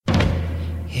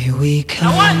Here we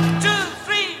come. Now 1, 2,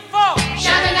 3, 4.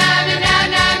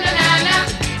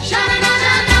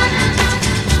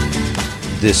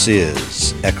 This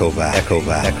is Echo Valley,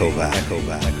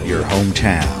 your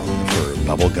hometown for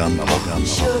bubblegum.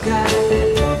 Sugar.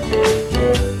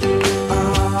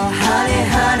 Oh, honey,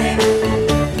 honey.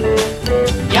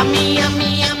 Yummy, yummy,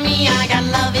 yummy, I got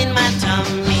love in my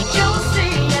tummy.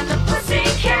 Josie and the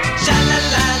Pussycat.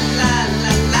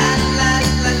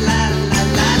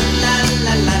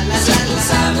 Simple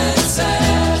Simon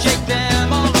says, shake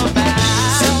them all about.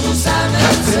 Simple Simon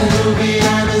Captain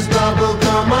Louisiana's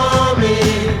bubblegum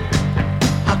army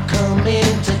are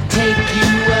coming to take you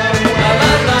away.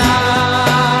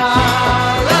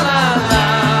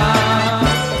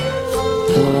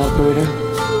 Hello, operator.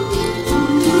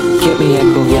 Get me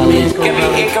Echo Valley.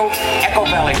 Echo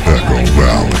Valley.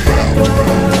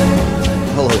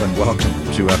 Hello and welcome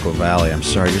to Echo Valley. I'm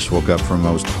sorry, I just woke up from a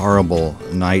most horrible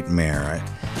nightmare.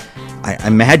 I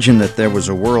imagined that there was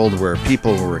a world where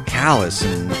people were callous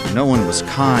and no one was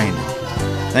kind.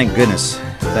 Thank goodness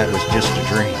that was just a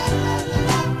dream.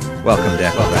 Welcome to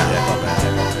Echo Valley.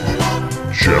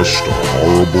 Just a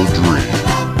horrible dream.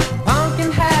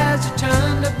 Pumpkin has a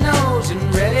turned up nose and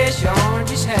reddish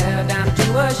orangish hair down to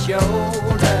her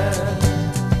shoulder.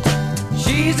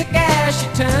 She's a gas, she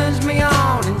turns me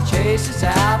on and chases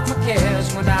out my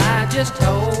cares when I just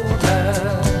hold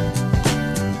her.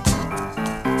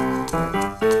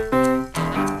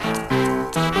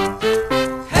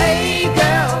 Hey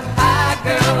girl, hi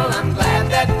girl, I'm glad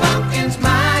that Pumpkin's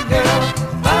my girl.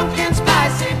 Pumpkin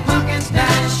spicy, Pumpkin's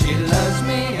nice, she loves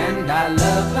me and I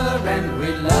love her and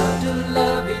we love to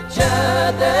love each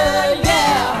other,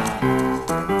 yeah.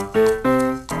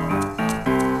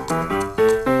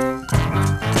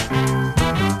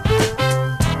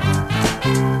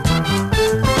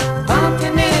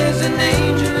 Pumpkin is an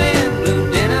angel in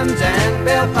blue denims and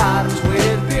bell bottoms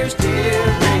with pierced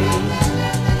earrings.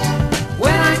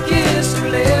 When I kiss her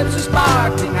lips, her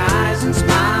sparkling eyes and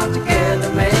smile together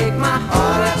make my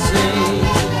heart sing.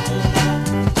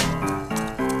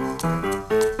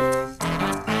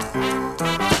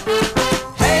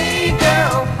 Hey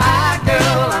girl, hi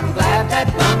girl, I'm glad that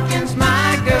Pumpkin's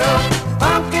my girl.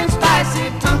 Pumpkin spicy,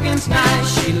 Pumpkin's nice,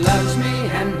 she loves me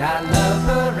and I love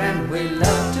her and we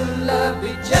love to love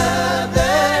each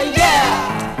other, yeah.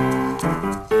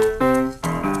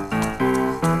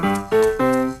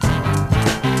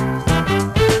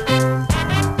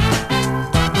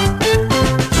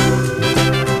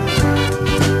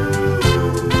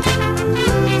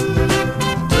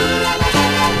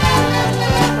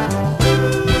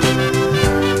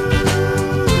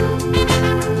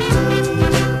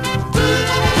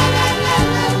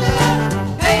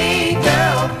 Hey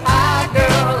girl, hi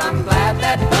girl, I'm glad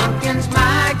that Pumpkin's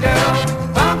my girl.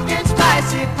 Pumpkin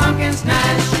spicy, Pumpkin's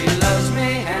nice, she loves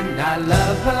me and I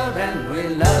love her and we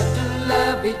love to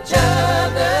love each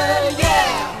other, yeah.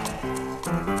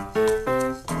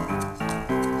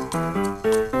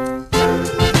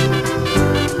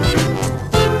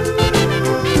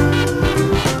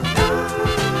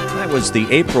 That was the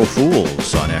April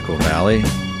Fools on Echo Valley.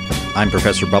 I'm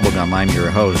Professor Bubblegum, I'm your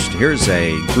host. Here's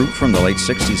a group from the late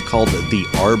 60s called the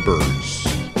Arbors.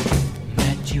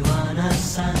 Met you on a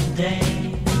Sunday,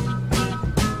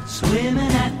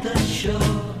 swimming at the shore.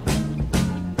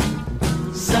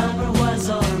 Summer was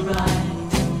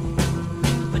alright,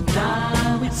 but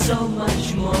now it's so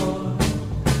much more.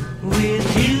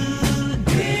 With you,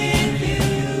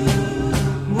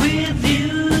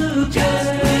 girl.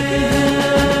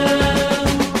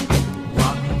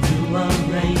 Walking through a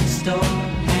rainstorm,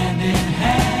 hand in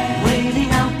hand, waiting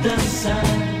out the sun.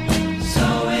 So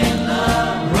in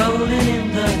love, rolling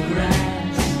in the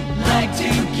grass, like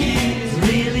two kids,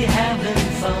 really having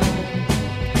fun.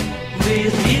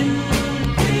 With you,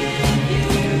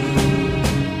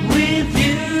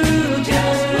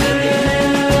 girl.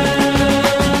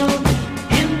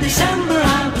 In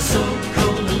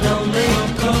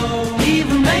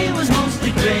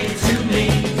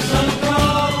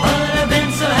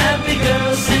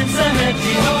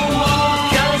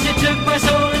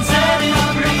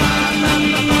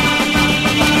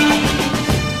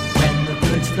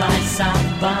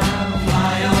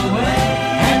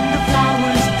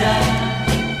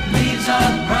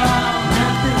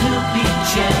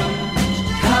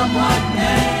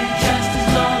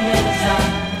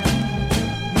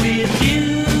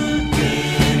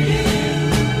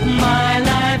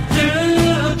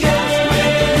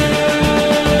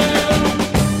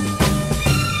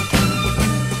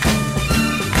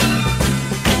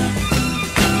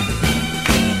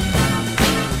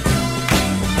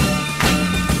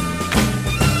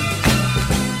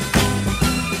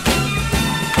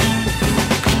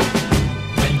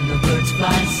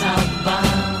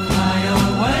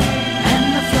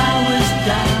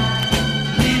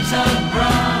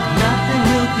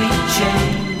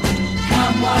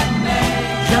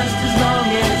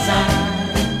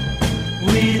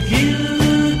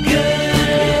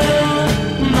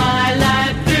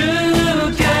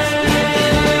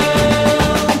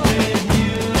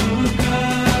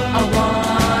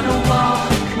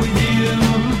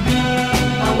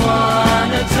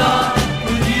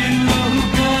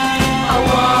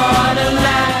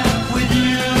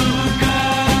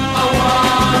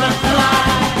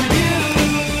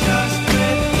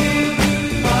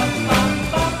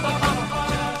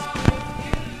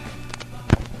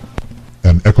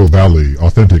Echo Valley,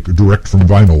 authentic, direct from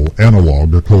vinyl,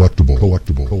 analog, collectible.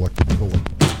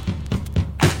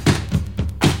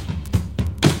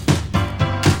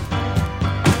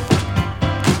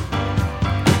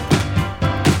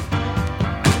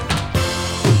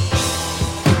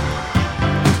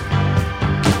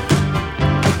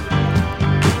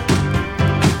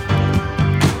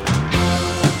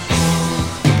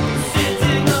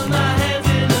 Sitting on my hands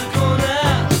in the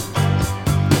corner,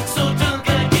 so drunk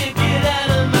I can't get out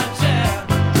of my chair.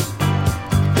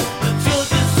 The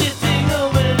children sitting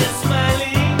over there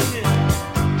smiling,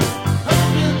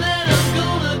 hoping that I'm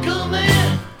gonna come in.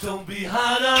 Don't be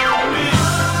hard on me.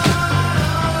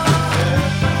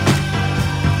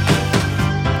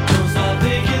 'Cause I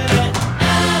figure that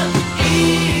I'm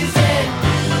easy.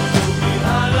 Don't be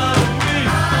hard on me.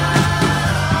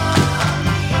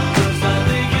 'Cause I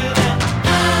figure that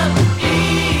I'm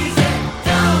easy.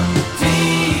 Don't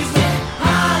tease me,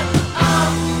 hard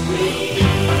on me.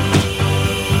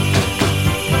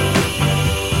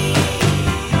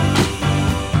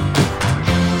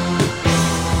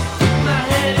 My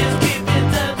head is keeping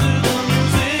time to the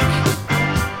music,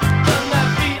 but my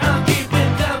feet are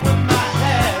keeping time with my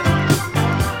head.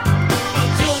 But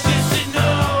you're just sitting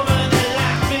over there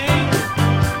laughing,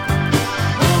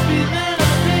 hoping that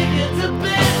I'll take it to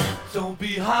bed. Don't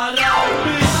be hard on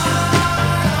me.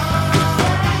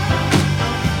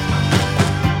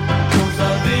 'Cause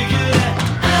I figure that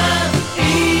I'm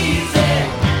easy.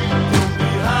 Don't be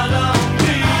hard on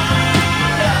me.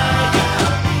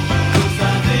 'Cause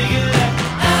I figure that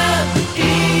I'm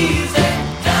easy.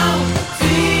 Don't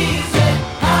tease it,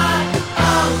 hard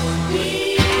on me.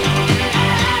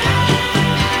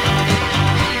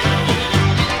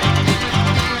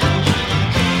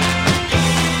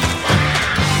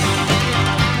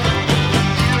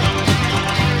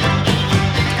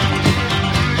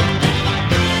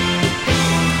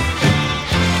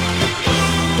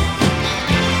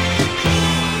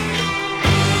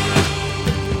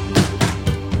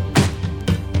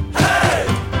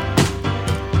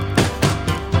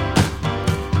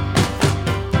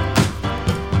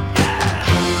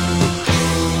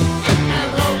 I'm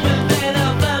hoping that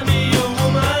I'll find me a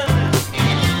woman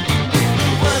who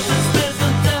wants to spend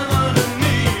some time on her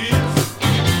knees.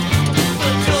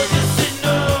 But you're just sitting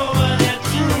over there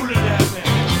drooling at me,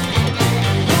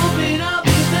 hoping I'll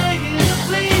be begging you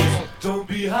please. Don't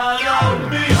be hard on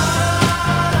me.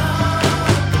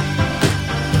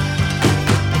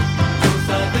 'Cause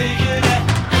I figure that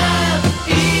I'm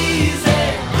easy.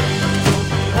 Don't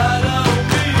be hard on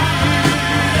me.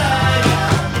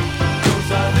 'Cause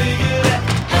I figure that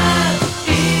I'm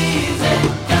easy.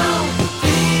 Don't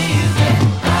tease it,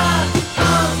 hard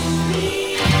on me.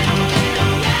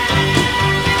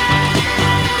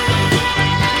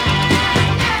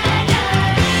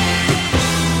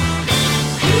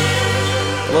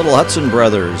 Little Hudson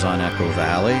Brothers on Echo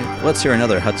Valley. Let's hear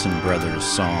another Hudson Brothers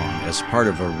song as part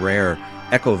of a rare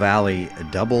Echo Valley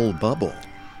double bubble.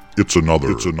 It's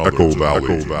another Echo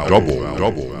Valley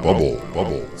double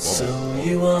bubble. So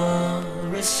you are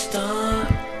a star,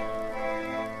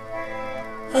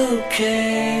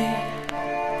 okay.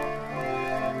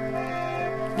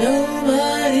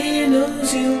 Nobody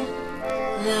knows you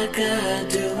like I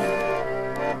do,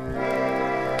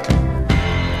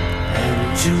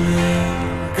 and you will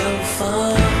go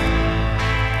far,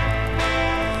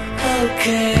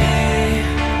 okay.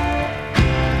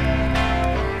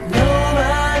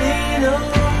 Nobody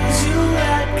knows you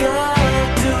like I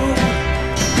do.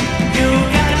 You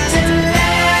got to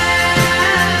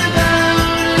love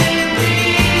only me.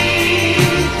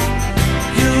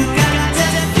 You got to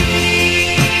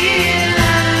feel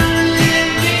only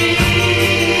me.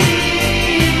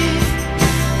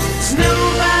 'Cause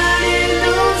nobody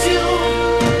knows you.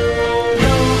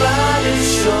 Nobody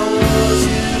shows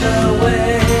you the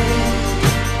way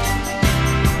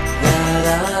that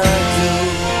I do.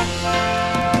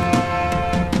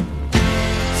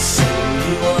 So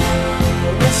you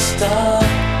are a star,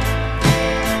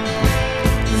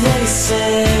 they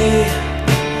say.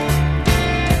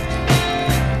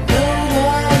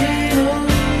 Nobody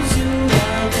knows you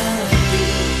like I do.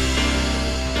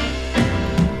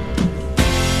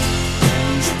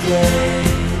 And you play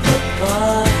the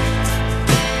part,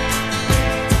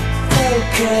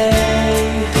 okay.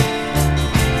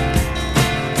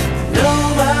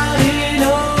 Nobody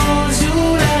knows you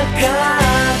like I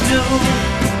do.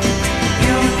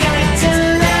 You got to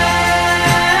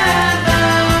love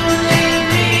only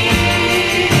me.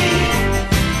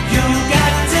 You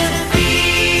got to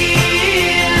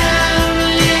feel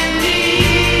only me.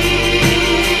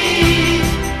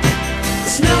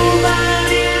 'Cause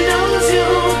nobody knows you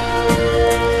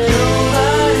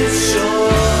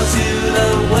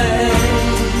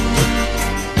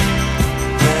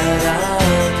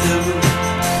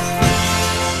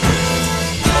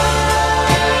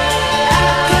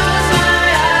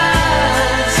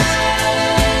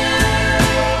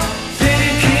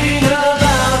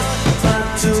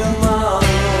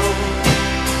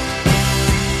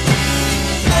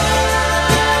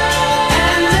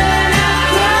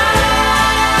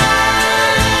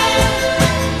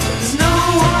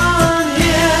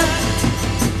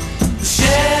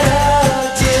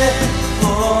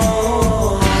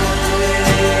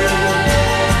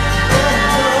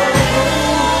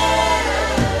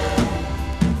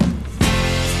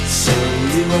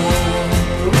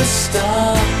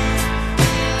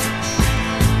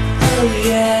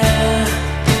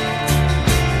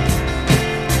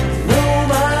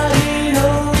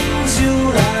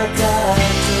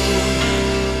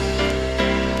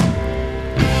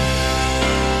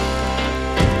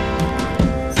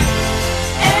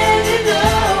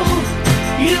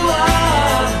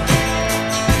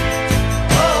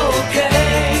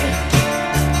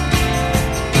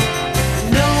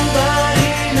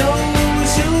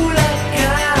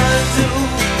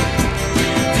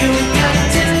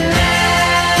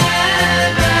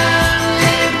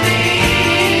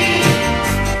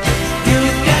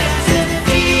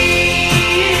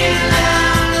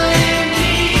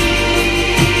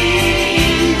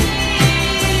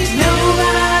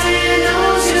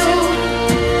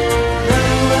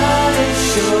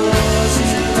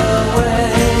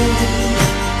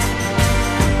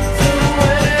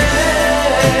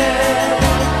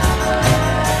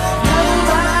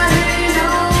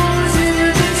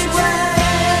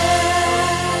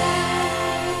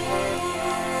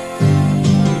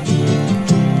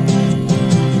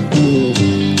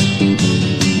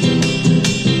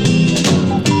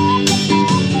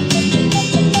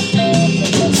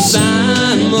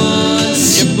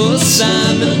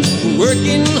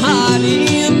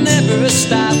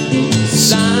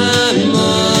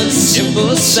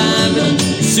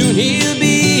soon he'll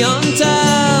be on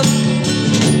top.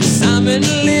 Simon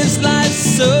lives life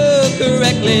so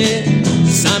correctly,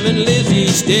 Simon lives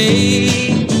each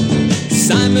day.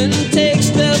 Simon takes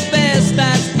the best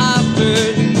that's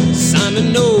offered,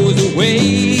 Simon knows the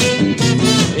way.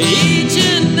 Each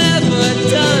and every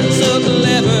done so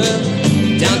clever,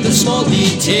 down to small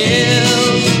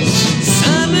details.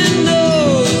 Simon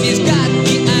knows he's got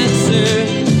the answer,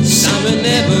 Simon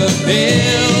never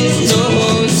fails.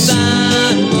 No,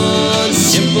 Simon,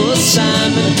 simple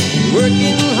Simon,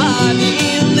 working hard,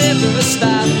 he'll never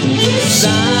stop.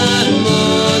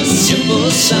 Simon, simple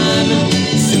Simon,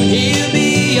 soon he'll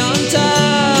be on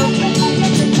top.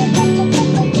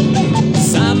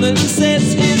 Simon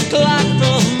sets his clock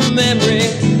from memory,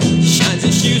 shines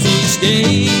his shoes each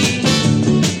day,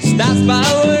 stops by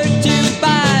work to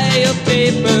buy a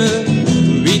paper,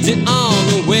 reads it on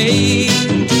the way.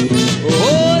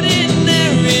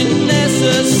 Ordinary,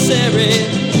 necessary,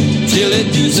 till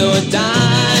it do so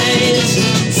dies.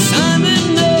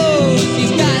 Simon knows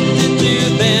he's got to do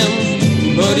them,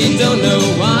 but he don't know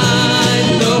why.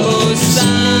 No,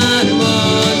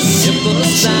 Simon, simple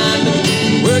Simon,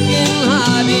 working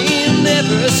hard, he'll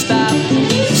never stop.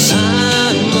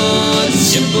 Simon,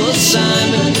 simple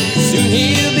Simon, soon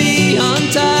he'll be on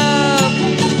top.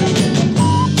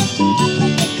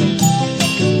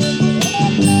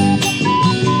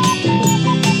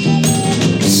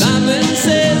 Simon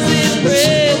says his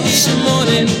prayers each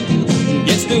morning,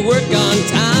 gets to work on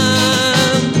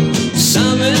time.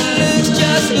 Simon looks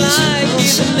just like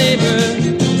his neighbor,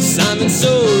 Simon's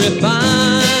so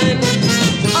refined.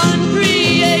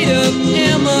 Uncreative,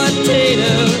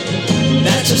 imitative,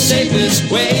 that's the safest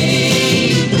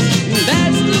way.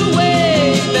 That's the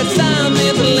way that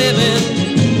Simon's living,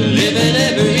 living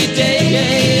every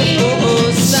day.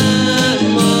 Oh,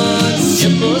 Simon,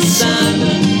 simple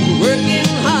Simon, working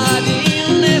hard,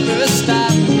 he'll never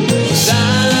stop.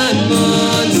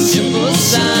 Simon, simple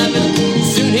Simon,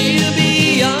 soon he'll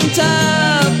be on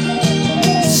top.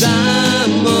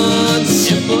 Simon,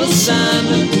 simple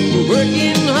Simon,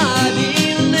 working hard,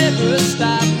 he'll never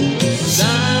stop.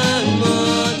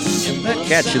 Simon, simple That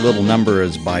catchy little number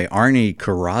is by Arnie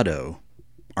Corrado.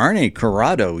 Arnie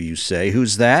Corrado, you say?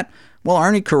 Who's that? Well,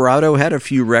 Arnie Corrado had a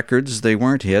few records. They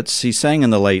weren't hits. He sang in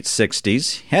the late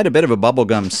 60s. He had a bit of a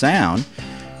bubblegum sound.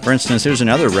 For instance, here's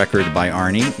another record by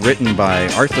Arnie, written by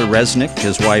Arthur Resnick,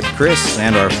 his wife Chris,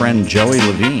 and our friend Joey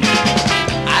Levine.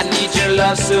 I need your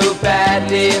love so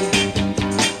badly,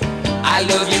 I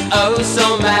love you oh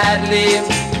so madly,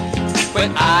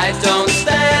 but I don't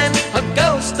stand a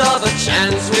ghost of a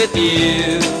chance with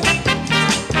you.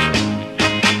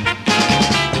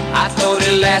 I thought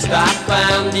at last I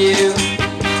found you,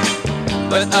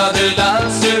 but other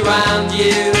loves surround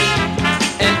you,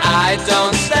 and I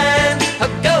don't stand a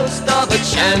ghost of a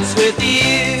chance with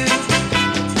you.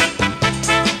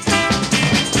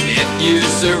 If you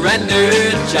surrender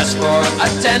just for a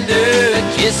tender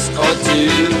kiss or two,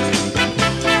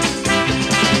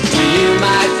 you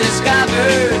might discover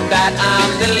that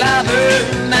I'm the lover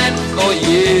meant for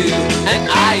you, and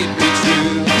I'd be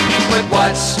true. But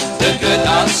what's the good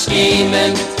of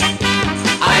scheming?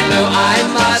 I know I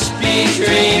must be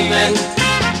dreaming,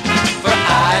 for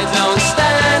I don't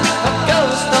stand a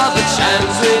ghost of a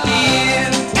chance with you.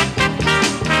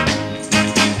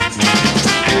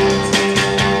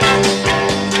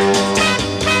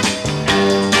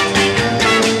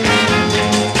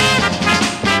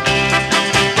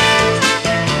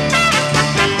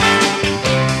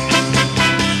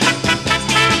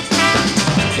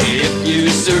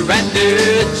 Surrender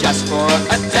just for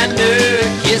a tender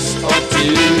kiss or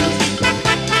two,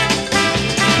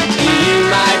 you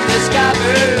might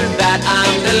discover that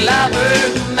I'm the lover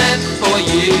meant for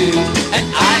you, and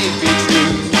I'd be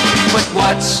true. But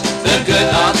what's the good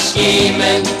of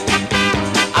scheming?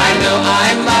 I know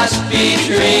I must be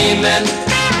dreaming,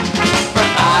 for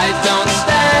I don't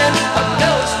stand a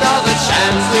ghost of a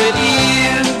chance with you.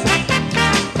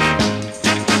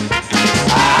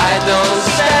 I don't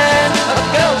stand a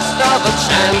ghost of a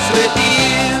chance with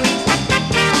you.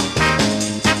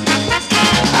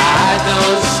 I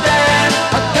don't stand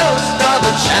a ghost of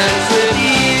a chance with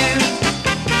you.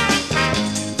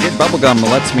 Good Bubblegum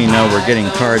lets me know we're getting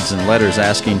cards and letters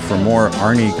asking for more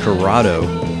Arnie Corrado.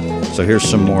 So here's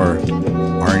some more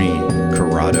Arnie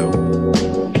Corrado.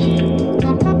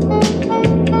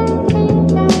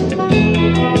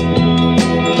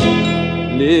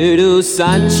 Little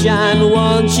sunshine,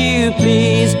 won't you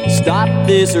please stop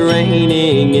this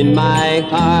raining in my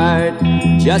heart?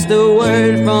 Just a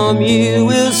word from you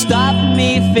will stop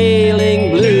me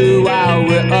feeling blue while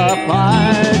we're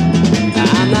apart.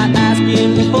 I'm not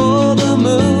asking for the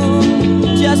moon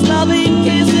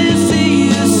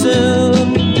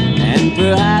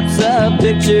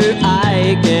picture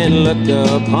I can look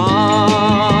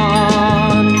upon.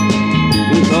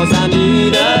 Cause I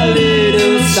need a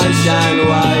little sunshine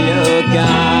while you're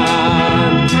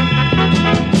gone.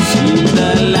 See,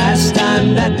 the last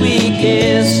time that we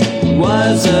kissed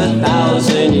was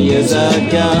 1,000 years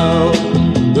ago.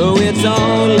 Though it's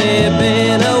only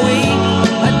been a week,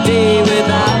 a day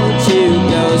without you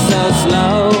goes so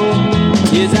slow.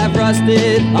 Tears have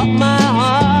rusted up my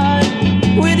heart.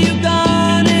 With you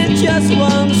gone, it just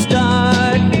won't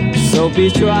start. So be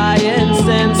try and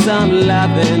send some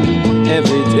loving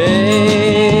every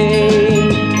day.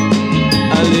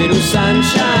 A little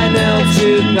sunshine helps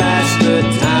you pass the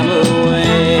time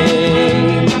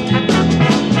away.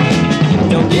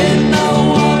 Don't get no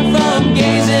warmth from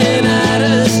gazing at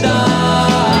a star.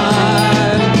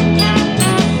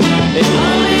 It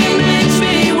only makes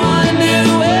me wonder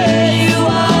where you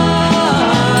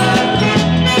are.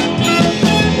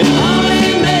 It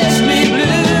only makes me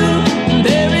blue.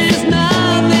 There is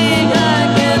nothing I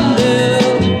can do.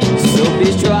 So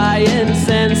please try and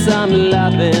send some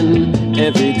loving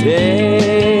every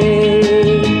day.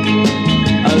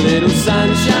 A little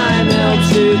sunshine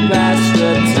helps you pass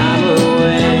the time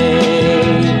away.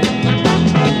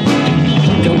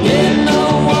 Don't get no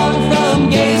warmth from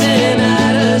gazing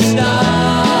at a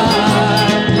star.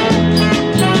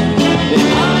 It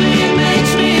only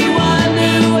makes me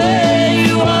wonder where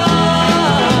you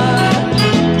are.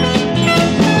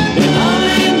 It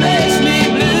only makes me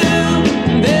blue.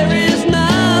 There is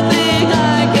nothing I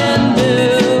can do.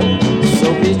 So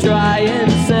please try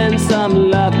and send some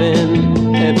loving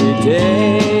every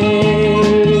day.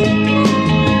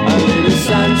 A little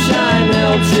sunshine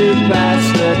helps you pass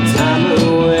the time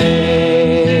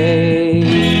away.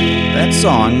 That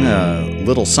song,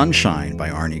 Little Sunshine by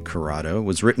Arnie Corrado,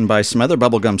 was written by some other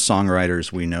bubblegum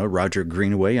songwriters we know, Roger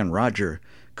Greenaway and Roger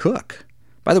Cook.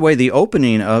 By the way, the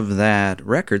opening of that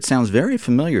record sounds very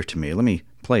familiar to me. Let me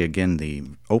play again the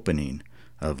opening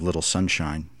of Little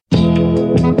Sunshine.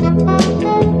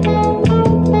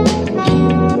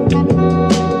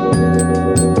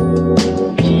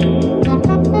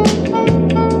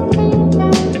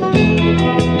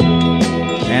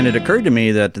 And it occurred to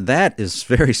me that that is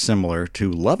very similar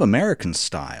to Love American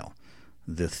Style,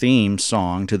 the theme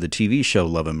song to the TV show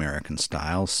Love American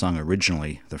Style, sung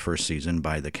originally the first season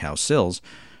by the Cowsills,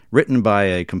 written by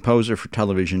a composer for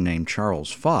television named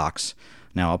Charles Fox.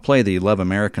 Now, I'll play the Love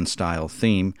American Style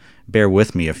theme. Bear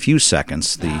with me a few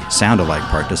seconds. The sound-alike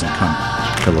part doesn't come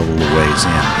till a little ways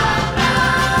in.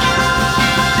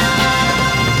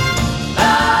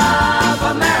 Love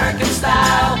American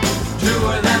Style,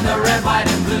 truer than the red, white,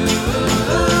 and blue.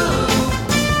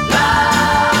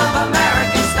 Love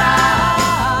American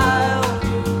Style,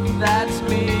 that's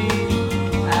me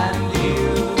and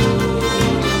you.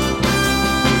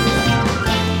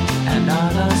 And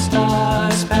on a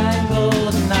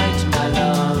star-spangled night, my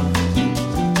love,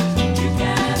 you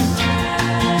can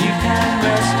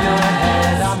rest your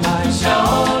head on my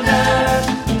shoulder.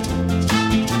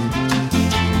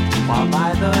 While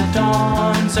by the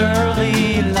dawn's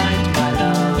early light, my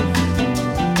love,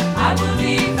 I will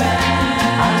defend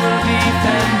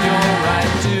your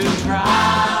right to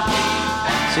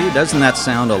try. See, doesn't that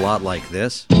sound a lot like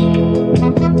this?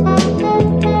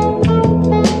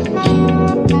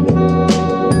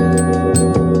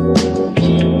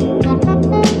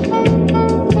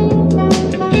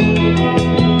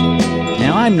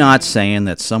 Now, I'm not saying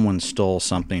that someone stole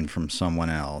something from someone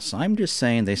else. I'm just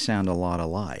saying they sound a lot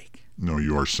alike. No,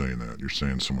 you are saying that. You're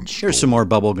saying someone stole. Here's some more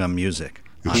bubblegum music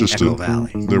It's on just Echo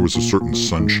Valley. there was a certain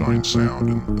sunshine sound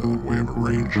in the way of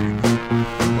arranging.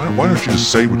 Why don't you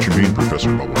just say what you mean, Professor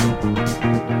Bubblegum?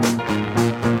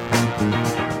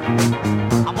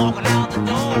 I'm walking out the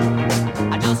door.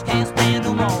 I just can't stand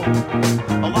no more.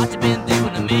 What you been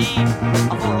doing to me?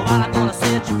 For a while I'm gonna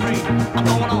set you free. I'm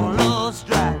going on a love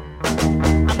strike.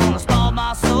 I'm gonna starve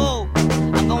my soul.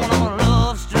 I'm going on a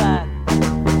love strike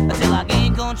until I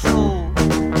gain control.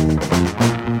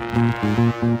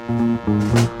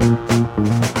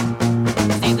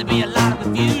 Seems to be a lot of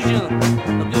confusion,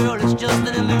 but girl, it's just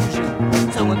an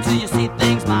illusion. So until you see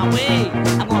things my way,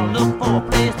 I'm gonna look for a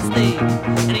place to stay.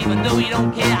 And even though you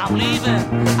don't care, I'm leaving.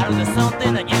 I know there's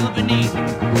something that you've been needing.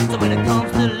 So when it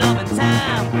comes to loving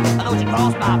time, I don't you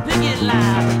cross my picket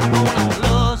line. I'm going on a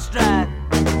love strike.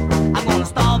 I'm gonna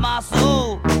starve my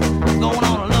soul. I'm going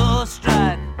on a love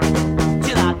strike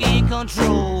till I gain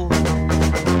control.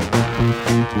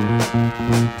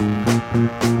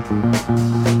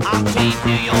 I'm chained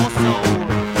to your soul,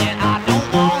 and I don't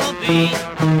wanna be.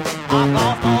 I've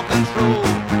lost all control,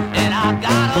 and I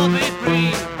gotta be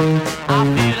free. I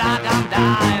feel like I'm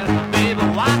dying, baby,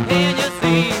 why can't you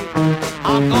see?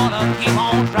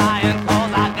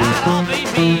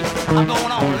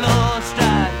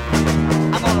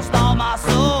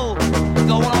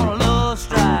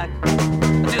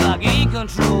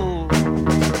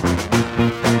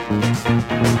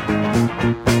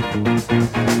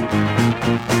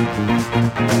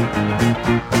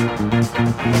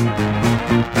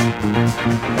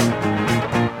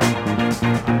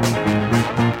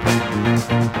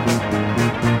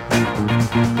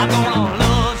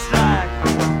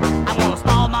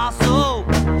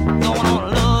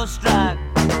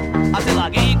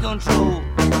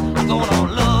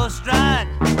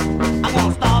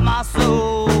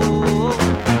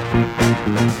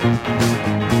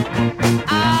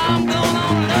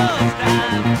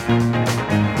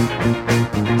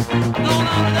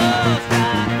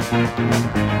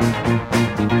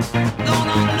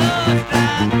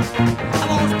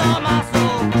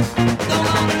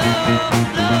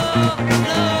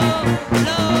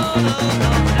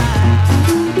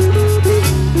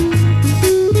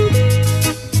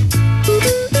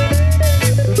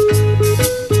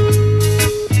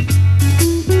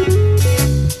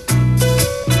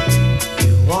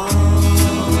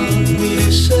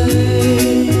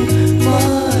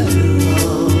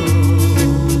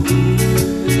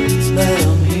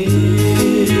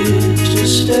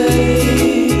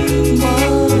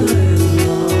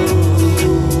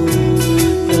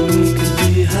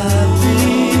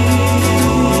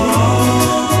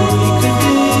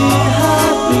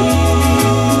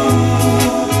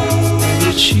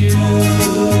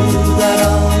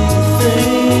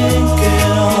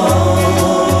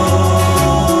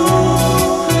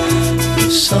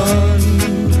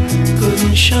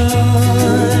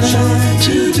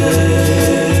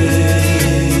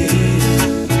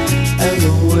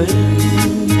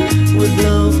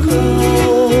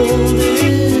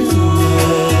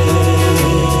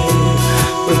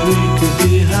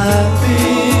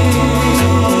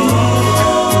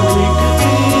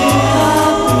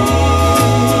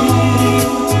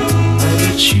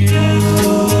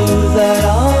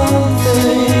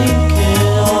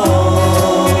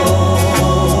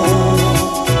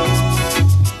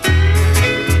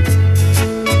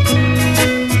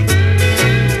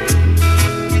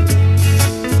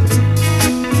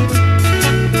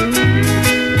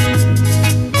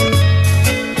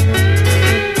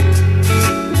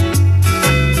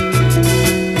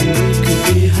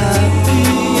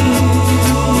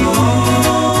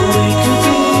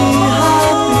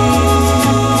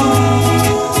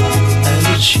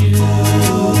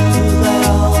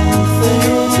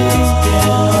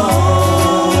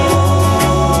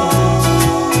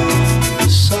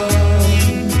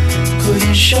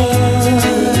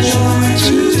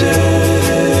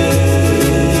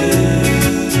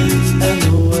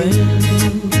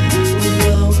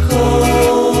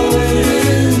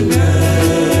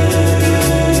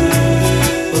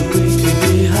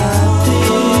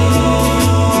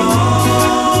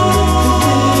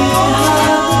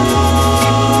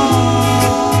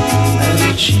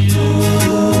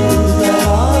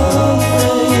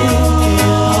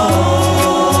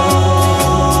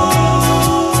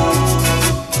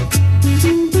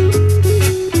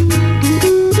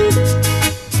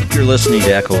 You're listening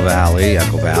to Echo Valley.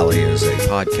 Echo Valley is a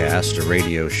podcast, a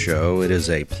radio show. It is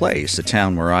a place, a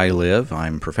town where I live.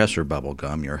 I'm Professor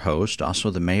Bubblegum, your host, also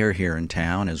the mayor here in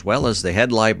town, as well as the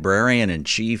head librarian and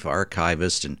chief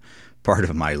archivist. And part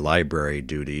of my library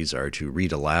duties are to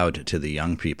read aloud to the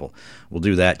young people. We'll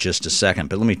do that just a second.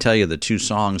 But let me tell you the two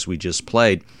songs we just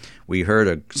played. We heard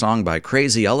a song by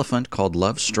Crazy Elephant called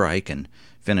Love Strike and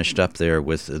finished up there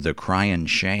with the Crying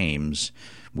Shames,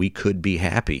 We Could Be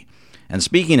Happy. And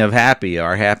speaking of happy,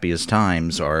 our happiest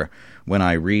times are when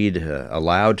I read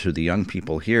aloud to the young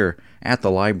people here at the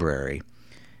library.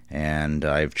 And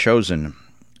I've chosen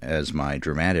as my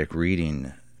dramatic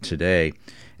reading today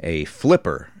a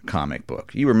Flipper comic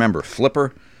book. You remember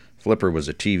Flipper? Flipper was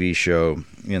a TV show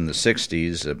in the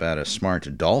 60s about a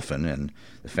smart dolphin and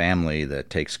the family that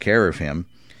takes care of him.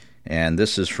 And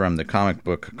this is from the comic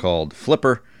book called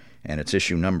Flipper, and it's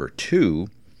issue number 2.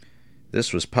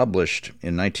 This was published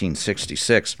in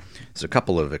 1966. There's a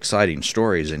couple of exciting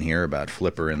stories in here about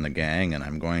Flipper and the gang, and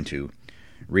I'm going to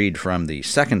read from the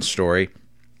second story.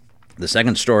 The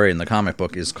second story in the comic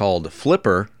book is called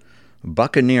Flipper,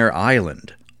 Buccaneer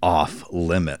Island, Off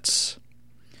Limits.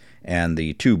 And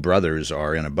the two brothers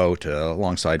are in a boat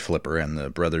alongside Flipper, and the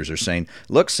brothers are saying,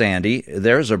 "Look, Sandy,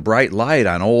 there's a bright light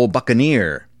on old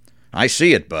Buccaneer." "I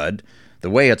see it, Bud. The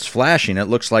way it's flashing, it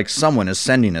looks like someone is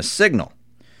sending a signal."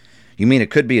 "You mean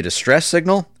it could be a distress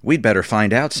signal? We'd better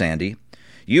find out, Sandy.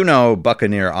 You know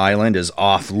Buccaneer Island is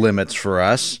off limits for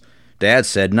us. Dad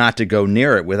said not to go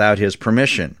near it without his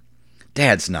permission."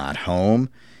 "Dad's not home.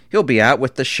 He'll be out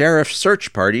with the sheriff's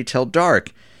search party till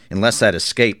dark, unless that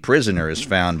escaped prisoner is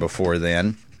found before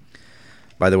then."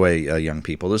 By the way, young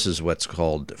people, this is what's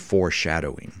called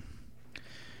foreshadowing.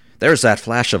 "There's that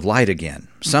flash of light again.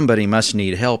 Somebody must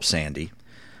need help, Sandy.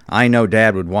 I know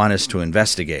Dad would want us to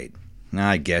investigate."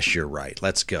 "I guess you're right.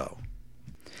 Let's go."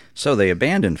 So they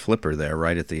abandoned Flipper there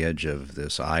right at the edge of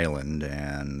this island,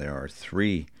 and there are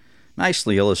 3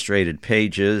 nicely illustrated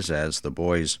pages as the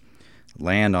boys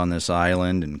land on this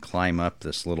island and climb up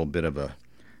this little bit of a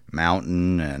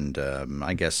mountain, and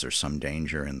I guess there's some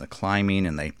danger in the climbing,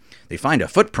 and they find a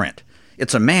footprint.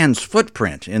 It's a man's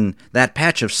footprint in that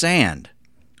patch of sand.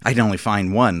 I can only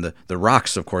find one. The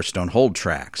rocks, of course, don't hold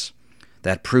tracks.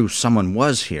 That proves someone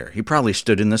was here. He probably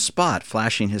stood in the spot,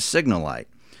 flashing his signal light.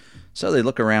 So they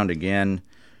look around again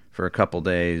for a couple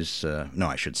days.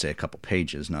 I should say a couple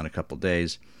pages, not a couple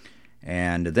days.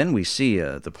 And then we see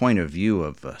the point of view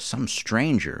of some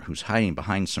stranger who's hiding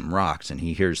behind some rocks, and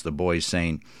he hears the boys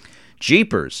saying,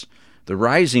 "Jeepers, the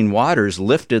rising waters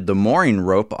lifted the mooring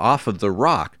rope off of the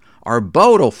rock. Our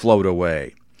boat'll float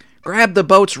away. Grab the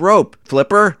boat's rope,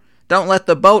 Flipper. Don't let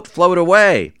the boat float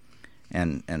away."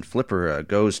 And Flipper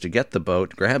goes to get the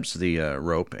boat, grabs the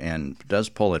rope, and does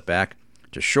pull it back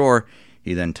to shore.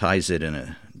 He then ties it in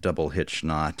a double hitch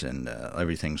knot, and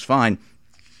everything's fine.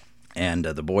 And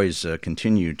the boys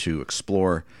continue to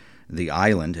explore the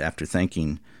island after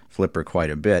thanking Flipper quite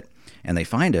a bit. And they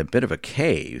find a bit of a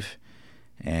cave.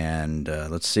 And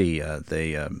let's see,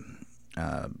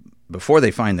 before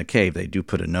they find the cave, they do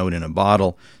put a note in a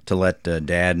bottle to let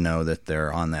Dad know that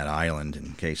they're on that island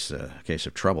in case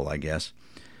of trouble, I guess.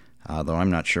 Though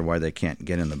I'm not sure why they can't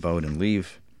get in the boat and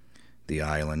leave the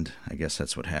island. I guess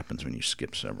that's what happens when you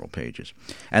skip several pages.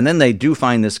 And then they do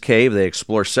find this cave. They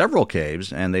explore several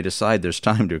caves, and they decide there's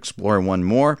time to explore one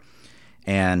more.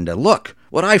 And look,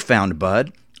 what I found,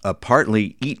 Bud, a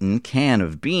partly eaten can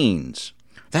of beans.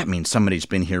 That means somebody's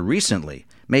been here recently.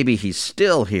 Maybe he's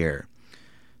still here.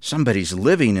 Somebody's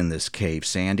living in this cave,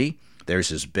 Sandy. There's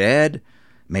his bed,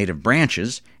 made of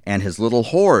branches, and his little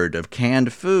hoard of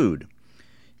canned food.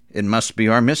 It must be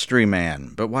our mystery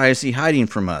man, but why is he hiding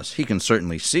from us? He can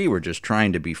certainly see we're just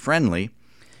trying to be friendly.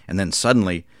 And then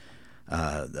suddenly,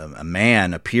 a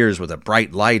man appears with a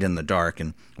bright light in the dark,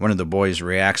 and one of the boys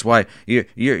reacts, "Why,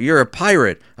 you're a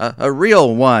pirate, a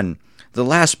real one, the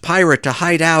last pirate to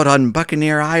hide out on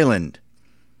Buccaneer Island."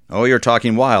 "Oh, you're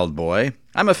talking wild, boy.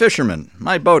 I'm a fisherman.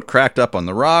 My boat cracked up on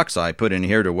the rocks. I put in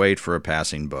here to wait for a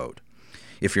passing boat."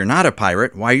 "If you're not a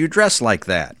pirate, why are you dressed like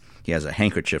that?" He has a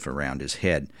handkerchief around his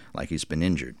head, like he's been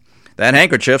injured. "That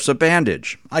handkerchief's a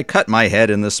bandage. I cut my head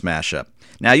in the smash-up.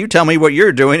 Now you tell me what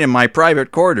you're doing in my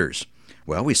private quarters."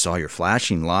 "Well, we saw your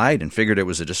flashing light and figured it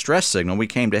was a distress signal. We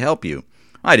came to help you."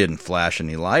 "I didn't flash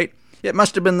any light. It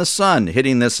must have been the sun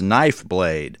hitting this knife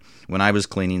blade when I was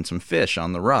cleaning some fish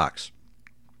on the rocks."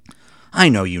 "I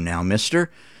know you now,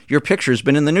 mister. Your picture's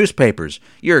been in the newspapers.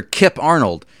 You're Kip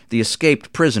Arnold, the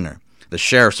escaped prisoner. The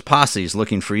sheriff's posse's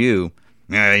looking for you."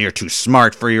 "You're too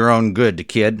smart for your own good,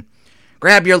 kid."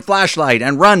 "Grab your flashlight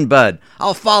and run, Bud.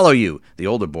 I'll follow you." The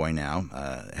older boy now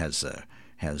has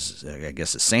I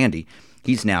guess it's Sandy,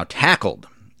 he's now tackled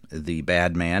the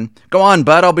bad man. "Go on,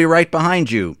 Bud, I'll be right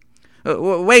behind you."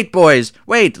 Wait, boys,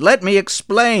 wait, let me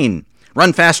explain."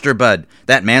 "Run faster, Bud.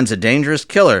 That man's a dangerous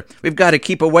killer. We've got to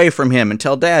keep away from him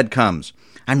until Dad comes."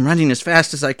 "I'm running as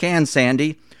fast as I can,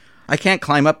 Sandy." "I can't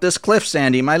climb up this cliff,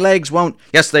 Sandy. My legs won't—"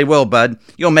 "Yes, they will, Bud.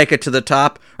 You'll make it to the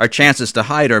top. Our chances to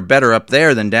hide are better up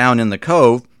there than down in the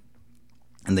cove."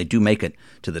 And they do make it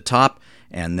to the top,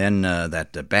 and then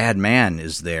that bad man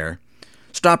is there.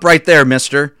 "Stop right there,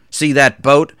 mister. See that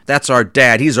boat? That's our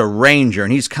dad. He's a ranger,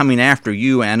 and he's coming after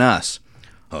you and us."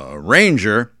 "A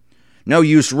ranger? No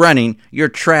use running. You're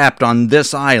trapped on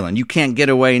this island. You can't get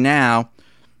away now."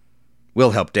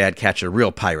 "We'll help Dad catch a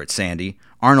real pirate, Sandy.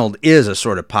 Arnold is a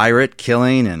sort of pirate,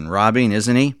 killing and robbing,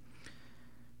 isn't he?"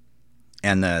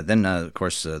 And then, of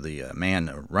course, the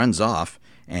man runs off,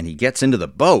 and he gets into the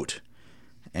boat.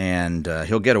 And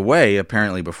he'll get away,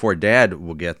 apparently, before Dad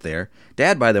will get there.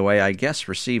 Dad, by the way, I guess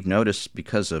received notice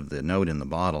because of the note in the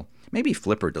bottle. Maybe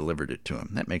Flipper delivered it to him.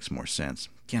 That makes more sense.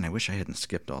 Again, I wish I hadn't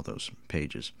skipped all those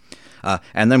pages.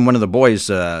 And then one of the boys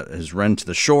has run to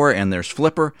the shore, and there's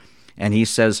Flipper. And he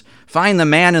says, "Find the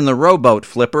man in the rowboat,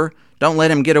 Flipper. Don't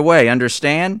let him get away,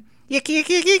 understand?" "Yick, yick,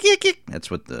 yick, yick, yick, yick."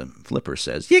 That's what the Flipper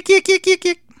says. "Yick, yick, yick, yick,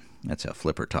 yick." That's how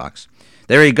Flipper talks.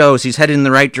 "There he goes. He's headed in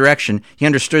the right direction. He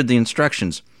understood the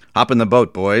instructions. Hop in the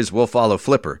boat, boys. We'll follow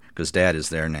Flipper," because Dad is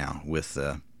there now with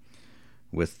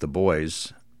the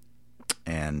boys.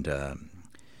 And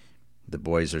the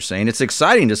boys are saying, "It's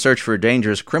exciting to search for a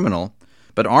dangerous criminal,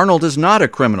 but Arnold is not a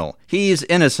criminal. He's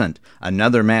innocent.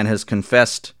 Another man has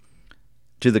confessed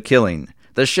to the killing.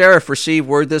 The sheriff received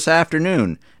word this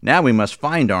afternoon. Now we must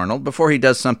find Arnold before he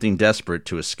does something desperate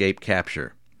to escape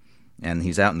capture." And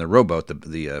he's out in the rowboat,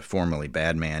 the formerly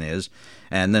bad man is.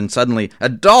 And then suddenly, "A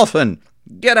dolphin!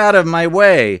 Get out of my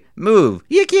way! Move!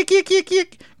 Yick, yick, yick, yick,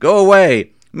 yick! Go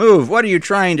away! Move! What are you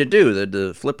trying to do?"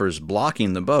 The Flipper's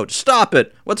blocking the boat. "Stop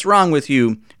it! What's wrong with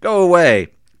you? Go away!"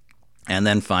 And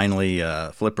then finally,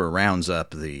 Flipper rounds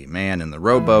up the man in the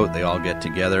rowboat. They all get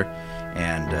together.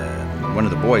 And one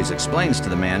of the boys explains to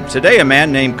the man, "Today a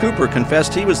man named Cooper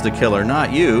confessed he was the killer,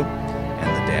 not you."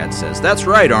 And the dad says, "That's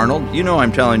right, Arnold. You know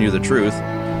I'm telling you the truth."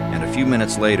 And a few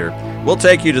minutes later, "We'll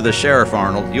take you to the sheriff,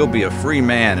 Arnold. You'll be a free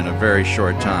man in a very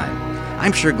short time."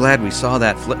 "I'm sure glad we saw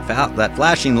that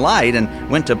flashing light and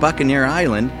went to Buccaneer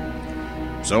Island."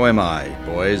 "So am I,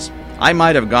 boys. I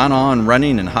might have gone on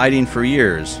running and hiding for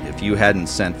years if you hadn't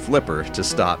sent Flipper to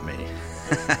stop me."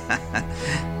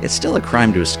 It's still a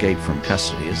crime to escape from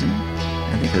custody, isn't it?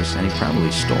 I think and he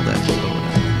probably stole that boat.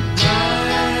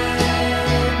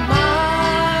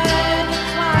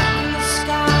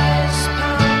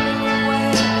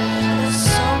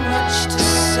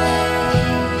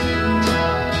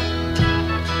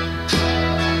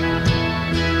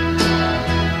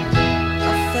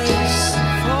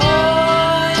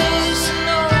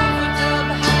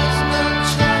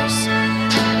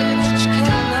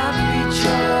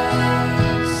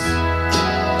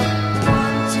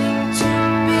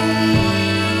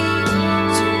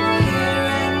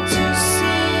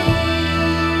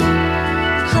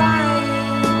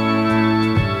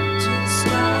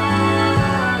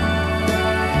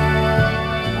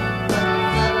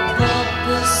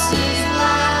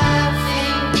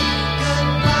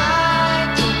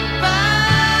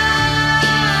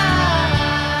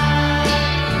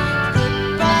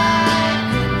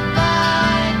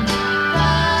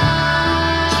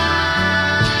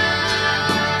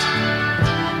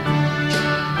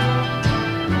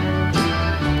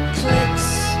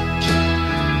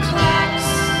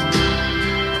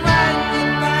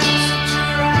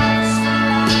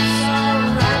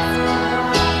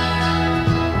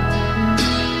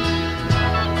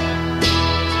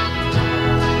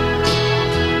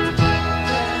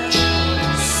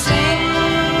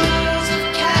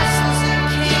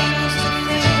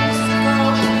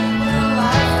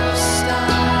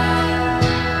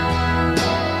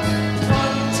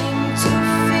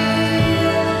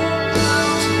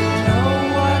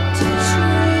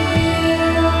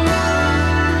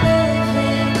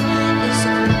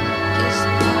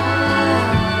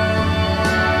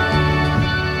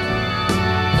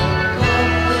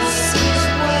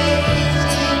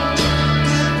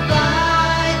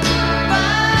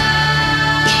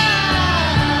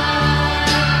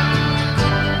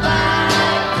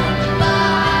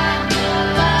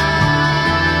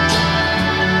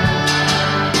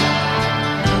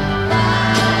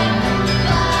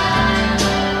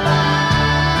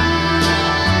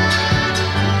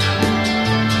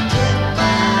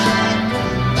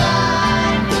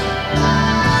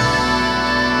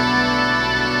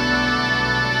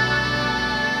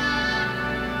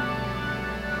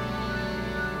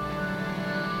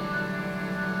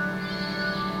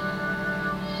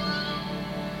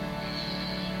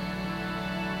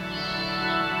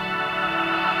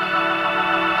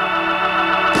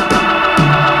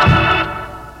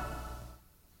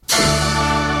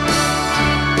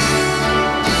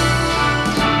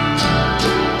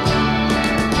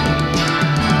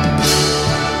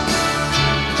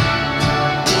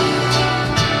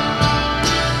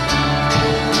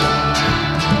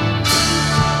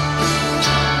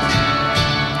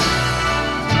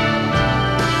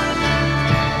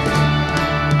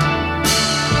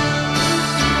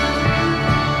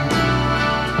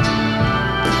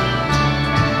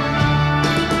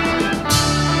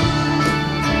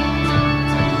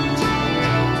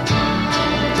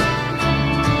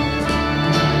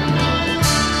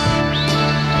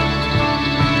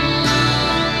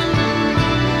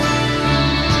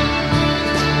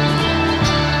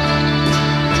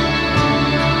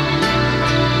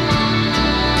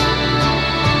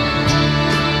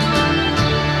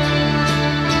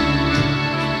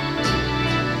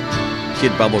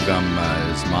 Kid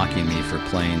Bubblegum is mocking me for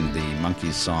playing the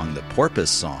Monkees song, the Porpoise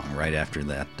song, right after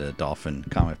that dolphin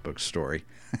comic book story.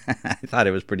 I thought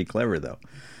it was pretty clever, though.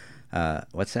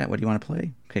 What's that? What do you want to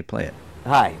play? Okay, play it.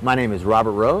 Hi, my name is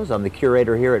Robert Rose. I'm the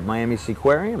curator here at Miami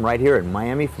Seaquarium, right here in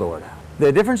Miami, Florida.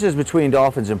 The differences between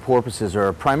dolphins and porpoises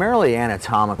are primarily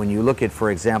anatomic. When you look at,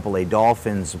 for example, a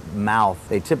dolphin's mouth,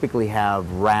 they typically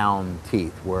have round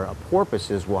teeth, where a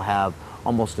porpoise's will have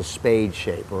almost a spade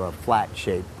shape or a flat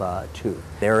shape tooth.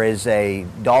 There is a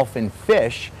dolphin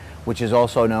fish, which is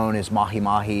also known as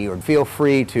mahi-mahi, or feel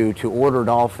free to order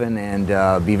dolphin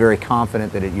and be very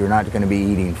confident that you're not going to be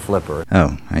eating flipper.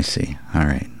 Oh, I see. All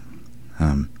right.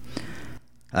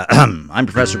 I'm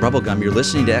Professor Bubblegum. You're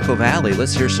listening to Echo Valley.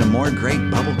 Let's hear some more great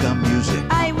bubblegum music.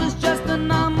 I was just a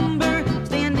number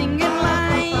standing in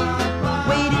line,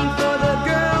 waiting for the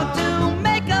girl to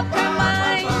make up her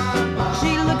mind.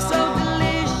 She looked so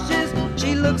delicious,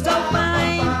 she looked so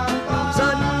fine.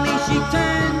 Suddenly she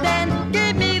turned and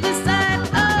gave me the sign.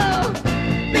 Oh,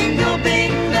 bingo,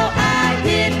 bingo, I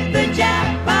hit the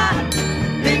jackpot.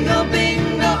 Bingo,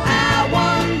 bingo, I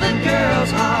won the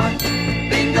girl's heart.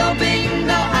 Bingo,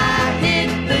 bingo, I hit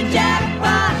the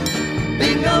jackpot.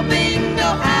 Bingo, bingo,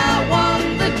 I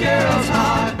won the girl's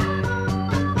heart.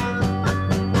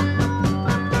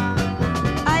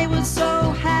 I was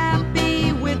so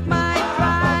happy with my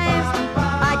prize.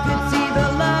 I could see the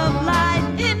love light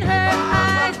in her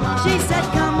eyes. She said,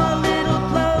 come a little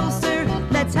closer,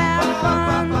 let's have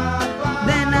fun.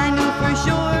 Then I knew for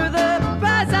sure the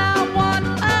prize I won.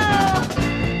 Oh,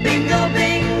 bingo,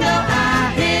 bingo,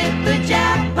 I hit the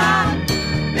jackpot.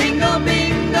 Bingo,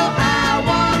 bingo, I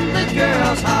won the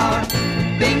girl's heart.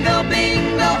 Bingo,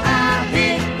 bingo, I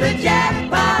hit the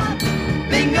jackpot.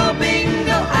 Bingo,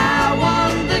 bingo, I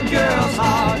won the girl's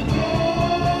heart.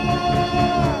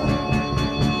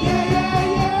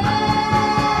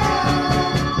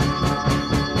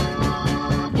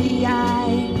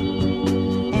 B-I-N-G-O.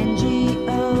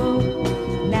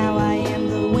 Now I am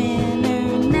the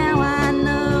winner, now I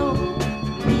know.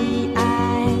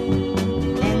 B-I-N-G-O.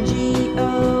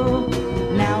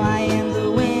 Now I am the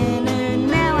winner,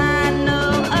 now I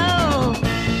know. Oh,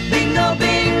 bingo,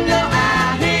 bingo,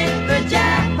 I hit the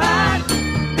jackpot.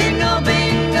 Bingo,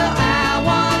 bingo, I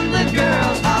won the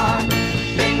girl's heart.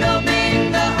 Bingo,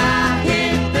 bingo, I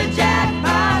hit the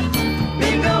jackpot.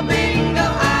 Bingo, bingo,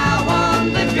 I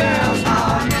won the girl's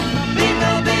heart.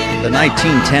 Bingo, bingo. The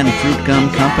 1910 Fruit Gum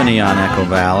Company on Echo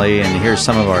Valley, and here's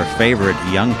some of our favorite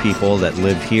young people that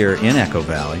live here in Echo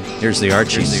Valley. Here's the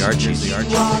Archies. You are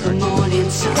the morning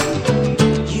sun,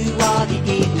 you are the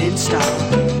evening star.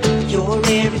 You're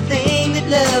everything that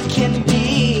love can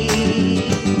be.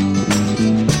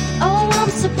 Oh, I'm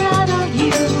so proud of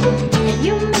you, and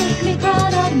you make me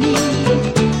proud of me.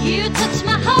 You touch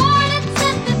my heart and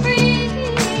set me free.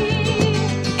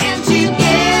 And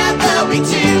together we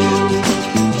two,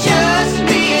 just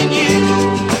me and you,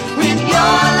 with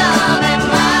your love and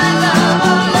my love,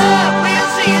 oh love, we'll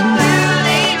see it through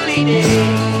lately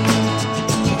days.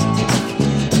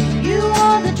 You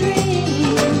are the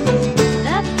dream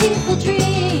that people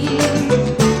dream.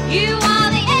 You are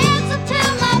the answer to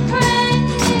my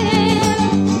prayer.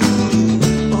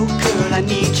 Oh girl, I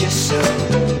need you so,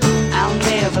 I'll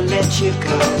never let you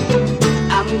go.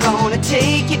 I'm gonna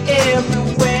take you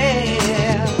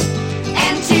everywhere.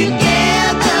 And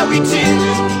together we two,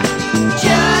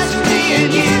 just me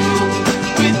and you,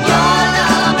 with your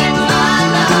love and my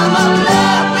love, oh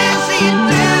love, we'll see it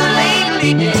through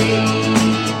lately days.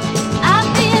 I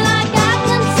feel like I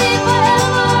can see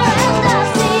forever, and I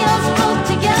see us both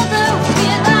together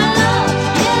with our love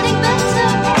getting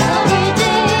better every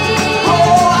day.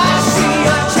 Oh, I see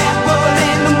a chapel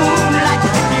in the moonlight.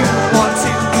 If you want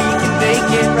to, we can make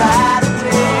it right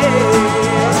away.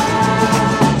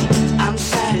 I'm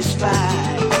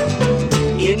satisfied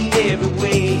in every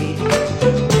way.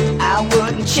 I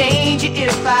wouldn't change it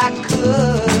if I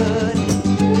could.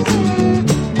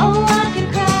 Oh, I can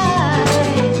cry.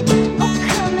 Oh,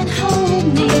 come and hold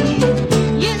me.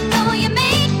 You know you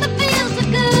make me feel so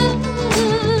good.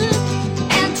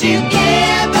 And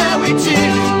together we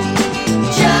two,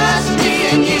 just me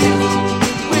and you,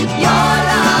 with your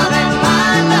love and my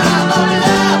love, oh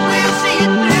love, we'll see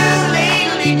it through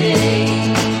lately days.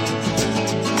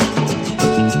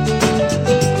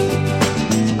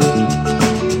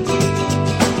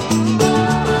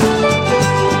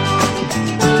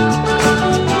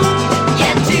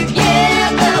 Yeah,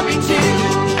 together we two,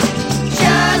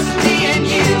 just me and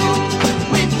you,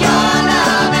 with your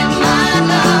love and my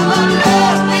love, oh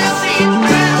love, we'll see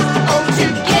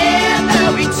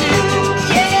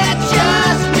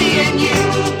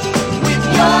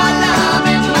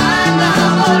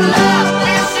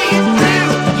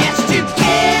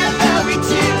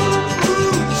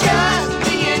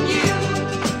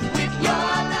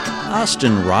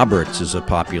Austin Roberts is a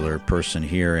popular person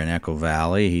here in Echo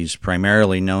Valley. He's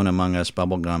primarily known among us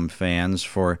bubblegum fans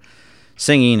for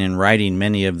singing and writing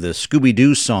many of the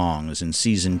Scooby-Doo songs in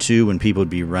Season 2 when people would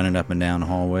be running up and down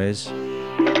hallways.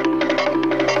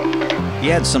 He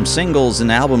had some singles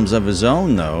and albums of his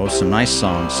own, though, some nice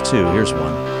songs, too. Here's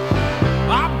one.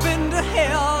 I've been to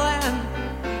hell and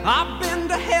I've been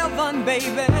to heaven,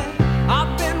 baby.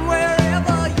 I've been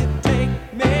wherever you take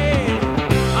me.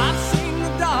 I've seen the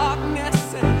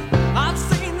darkness and I've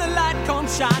seen the light come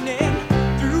shining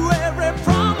through every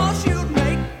promise you'd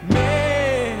make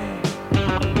me.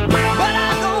 But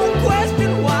I don't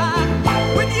question why.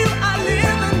 With you I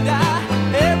live and die.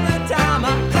 Every time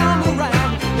I come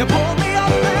around, you pull me up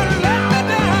and let me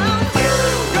down.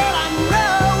 Girl, I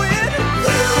know it.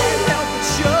 Can't help but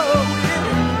show it.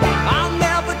 I'll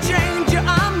never change you.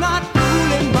 I'm not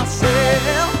fooling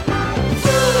myself. I'm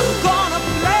gonna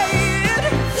play it.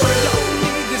 Don't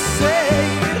need to say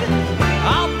it.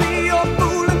 I'll be your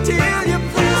fool until you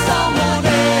fool someone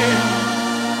else.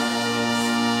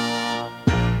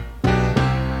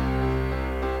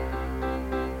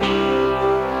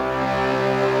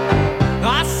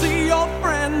 I see your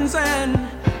friends and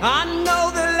I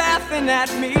know they're laughing at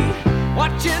me,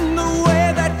 watching the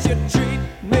way that you treat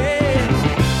me.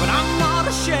 But I'm not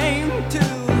ashamed to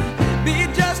be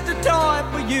just a toy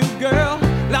for you, girl,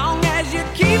 long as you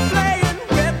keep playing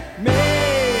with me.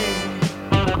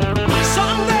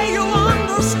 Someday you'll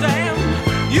understand,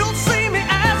 you'll see me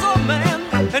as a man,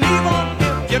 and even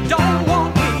if you don't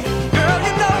want me, girl,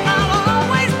 you know I'll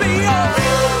always be yours.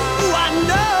 Ooh, I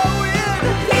know it,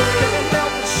 can't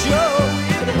help but show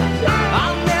it.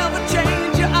 I'll never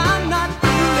change you, I'm not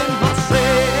fooling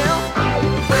myself.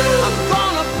 I'm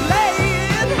gonna play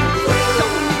it,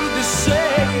 don't need to say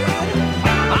it.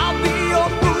 I'll be your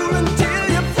fool until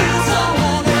you fool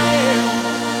someone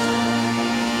else.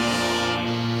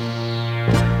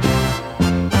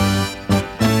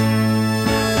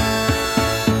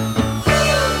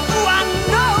 Ooh, I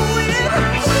know it,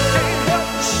 can't help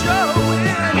but show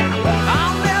it.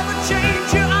 I'll never change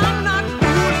you, I'm not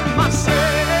fooling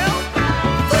myself.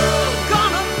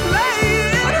 Gonna play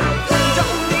it,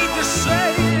 don't need to say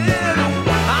it.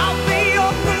 I'll be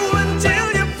your fool until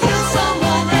you fool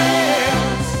someone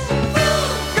else.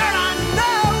 Girl, I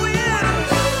know it,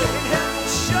 can't help but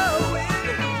show it.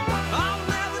 I'll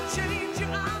never change you,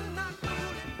 I'm not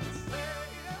fooling myself.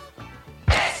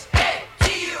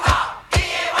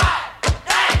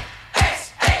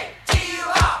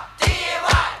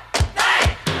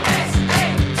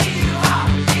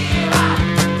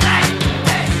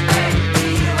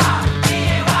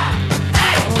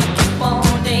 Keep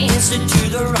on dancing to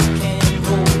the rock and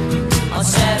roll on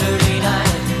Saturday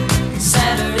night,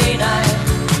 Saturday night.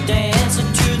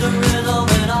 Dancing to the rhythm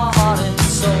in our heart and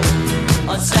soul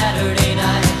on Saturday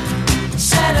night,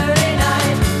 Saturday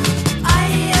night.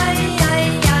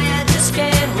 I just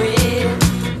can't wait.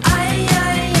 I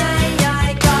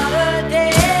gotta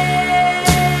dance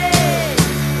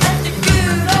at the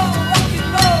good old rock and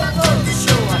roll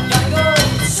show. I gotta go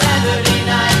Saturday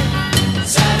night,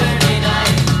 Saturday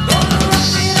night. Gonna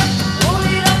rock it up, roll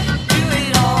it up, do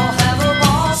it all, have a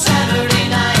ball. Saturday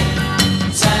night,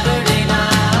 Saturday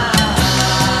night.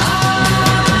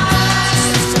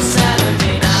 It's a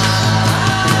Saturday night.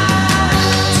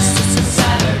 It's a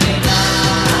Saturday night.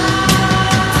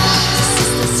 It's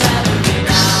a Saturday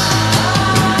night.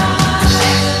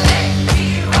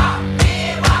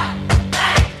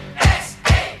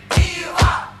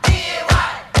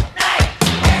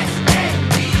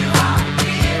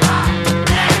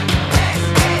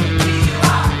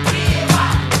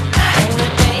 Gonna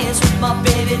dance with my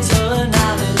baby till the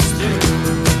night is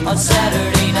through on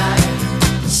Saturday night,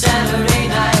 Saturday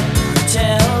night.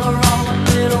 Tell her all the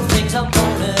little things I'm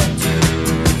gonna do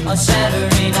on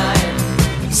Saturday night,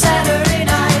 Saturday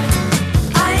night.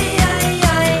 I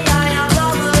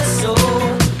love her so.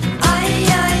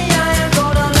 I'm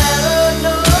gonna let her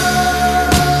know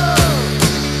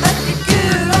at the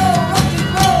good old rock and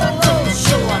roll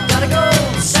show. I gotta go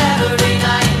Saturday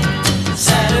night,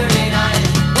 Saturday night.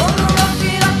 Gonna rock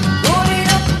it up, roll it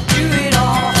up, do it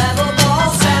all, have a ball.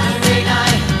 Saturday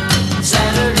night,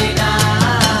 Saturday night.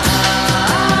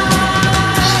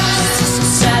 It's a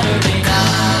Saturday night.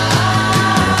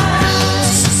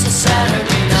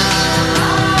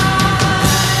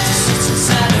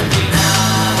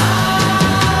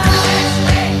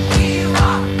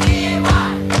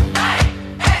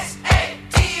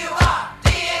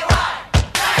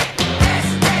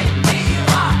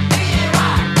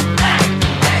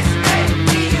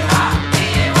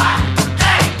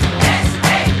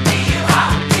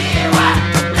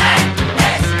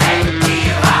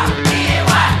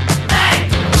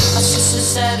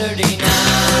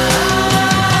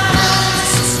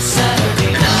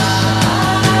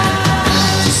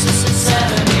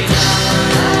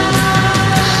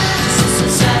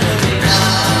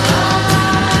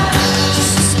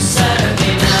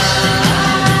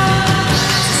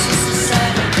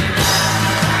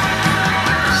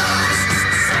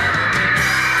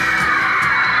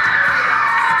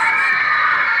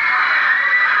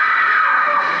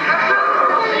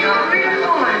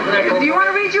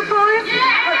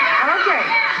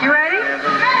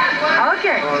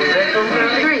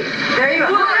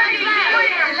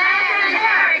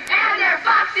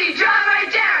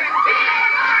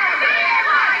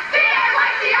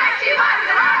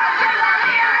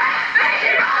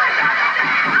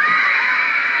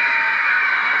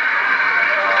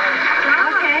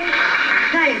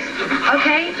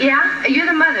 Yeah? You're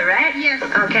the mother, right? Yes.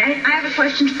 Okay. I have a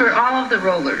question for all of the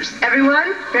rollers.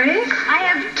 Everyone, ready? I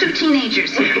have 2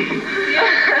 teenagers here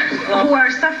who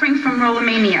are suffering from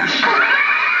rollermania.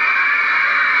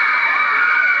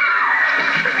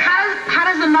 How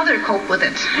does the mother cope with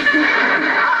it?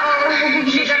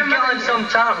 She should kill him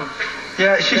sometime.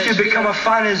 Yeah, she should become a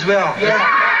fan as well.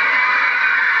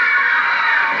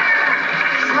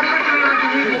 How much do we like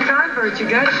an evening concert? You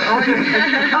good?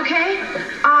 Okay.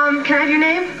 Can I have your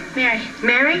name? Mary.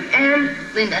 Mary and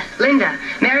Linda. Linda.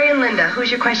 Mary and Linda. Who's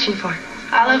your question for?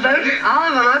 All of them? All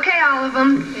of them. Okay, all of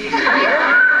them.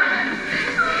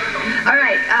 All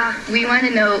right. We want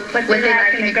to know what they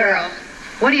like in a girl.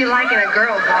 What do you like in a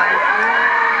girl, boy?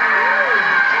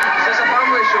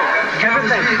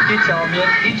 Everything. You tell me.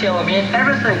 You tell me.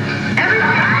 Everything. Everything.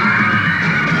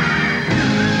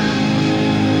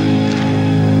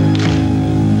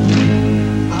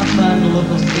 I find a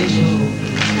local station.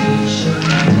 I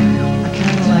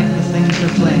kinda like the things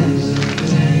they're playing.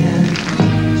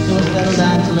 So I settled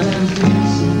down to listen to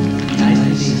music. Nice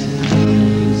and decent.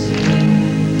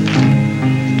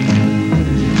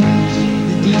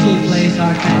 The DJ plays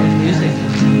our kind of music.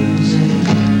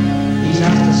 He's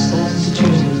asked us souls to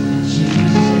choose.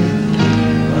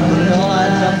 But it all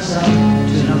adds up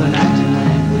to another night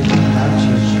tonight without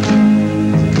church.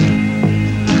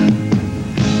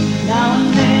 Now and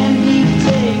then he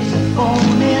takes a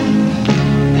phone in.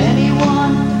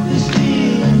 Anyone who's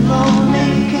feeling lonely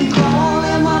can call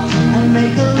him up and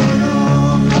make a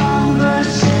little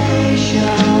conversation.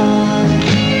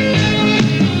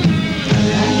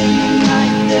 And in the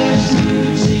night there's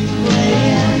music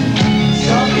playing.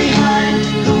 So behind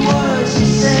the words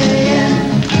he's saying,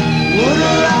 would I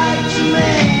like to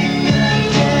make a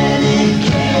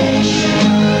dedication?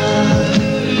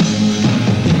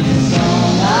 The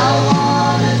song I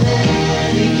wanna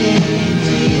dedicate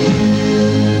to you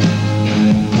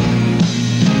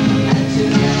and to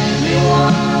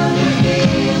everyone who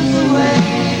feels the way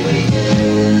we do.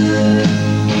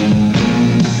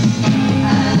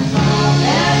 As long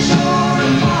as you're a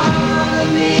part of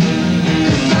me,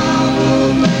 the song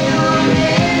will play on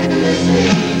endlessly.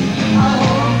 I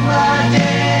hope my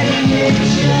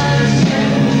dedication's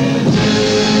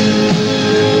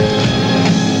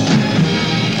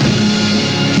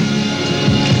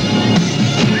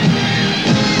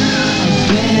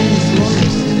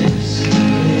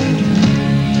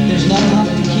there's not enough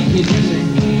to keep me busy,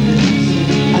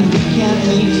 and we can't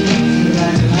meet so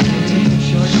that I can take a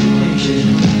short vacation.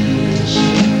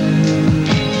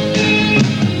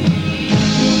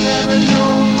 You never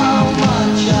know how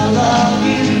much I love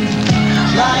you,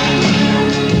 lying here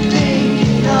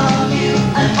thinking of you,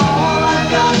 and all I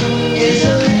got is a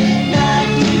late night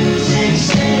music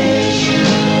station.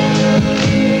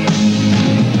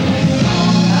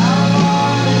 All I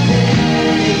wanna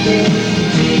dedicate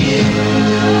to you.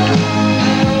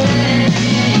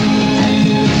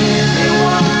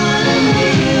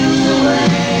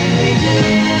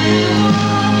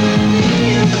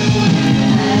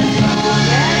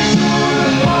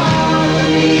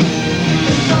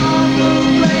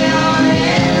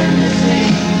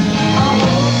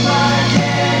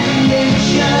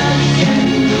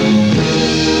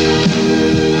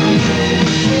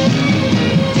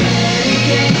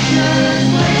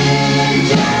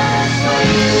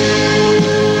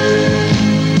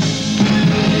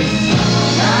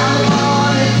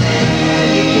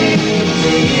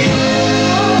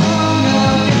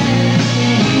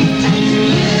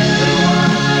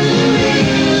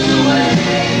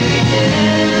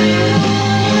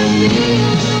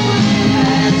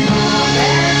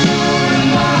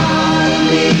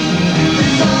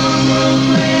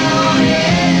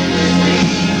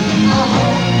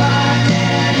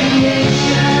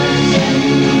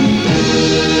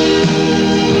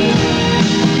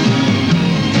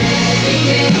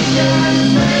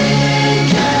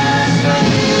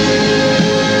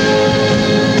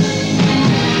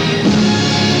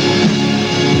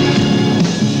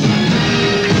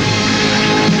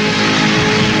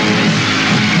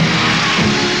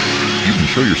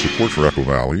 Show your support for Echo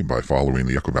Valley by following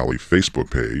the Echo Valley Facebook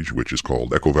page, which is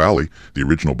called Echo Valley, the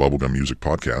original Bubblegum Music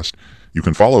Podcast. You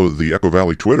can follow the Echo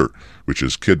Valley Twitter, which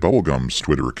is Kid Bubblegum's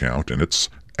Twitter account, and it's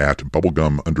at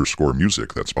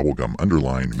bubblegum_music. That's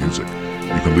bubblegum_music.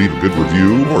 You can leave a good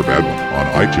review or a bad one on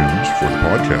iTunes for the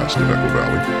podcast of Echo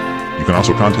Valley. You can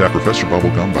also contact Professor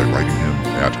Bubblegum by writing him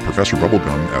at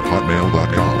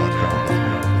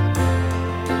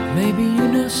professorbubblegum@hotmail.com. Maybe you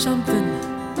know something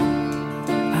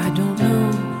I don't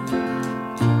know,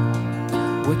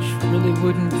 which really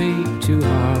wouldn't be too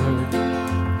hard.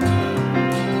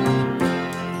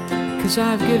 'Cause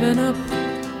I've given up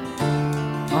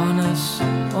on us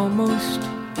almost.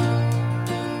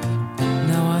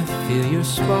 Now I feel your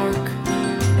spark.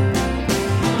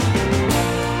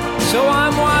 So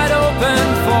I'm wide open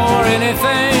for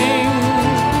anything,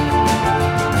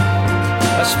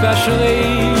 especially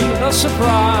a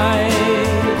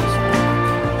surprise.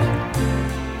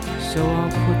 So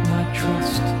I'll put my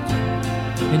trust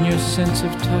in your sense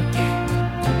of touch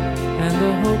and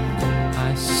the hope I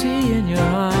see in your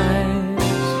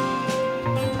eyes.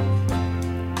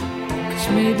 'Cause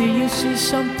maybe you see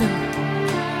something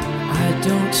I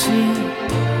don't see,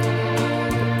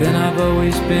 but then I've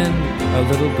always been a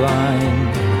little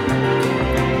blind.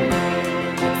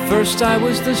 First I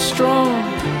was the strong,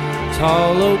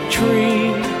 tall oak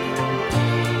tree,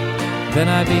 then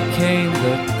I became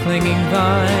the clinging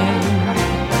vine.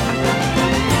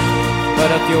 But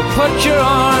if you'll put your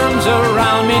arms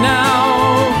around me now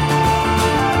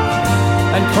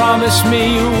and promise me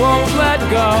you won't let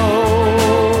go,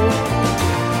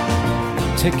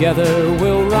 together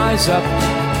we'll rise up.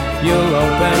 You'll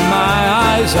open my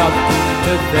eyes up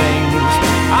to things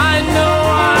I know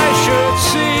I should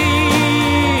see.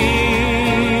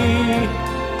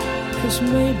 'Cause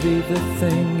maybe the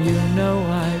thing you know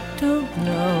I don't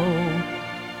know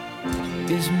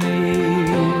is me.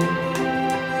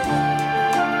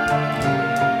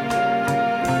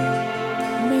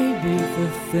 Maybe the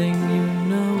thing you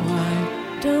know I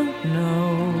don't know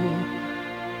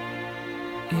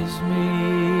is me.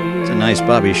 It's a nice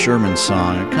Bobby Sherman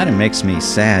song. It kind of makes me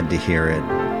sad to hear it.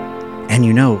 And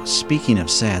you know, speaking of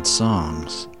sad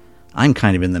songs, I'm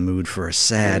kind of in the mood for a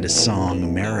sad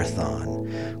song marathon.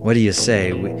 What do you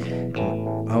say? We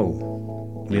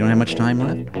don't have much time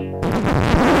left?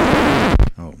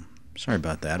 Oh, sorry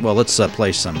about that. Well, let's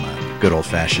play some good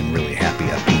old-fashioned, really happy,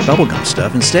 upbeat bubblegum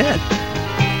stuff instead.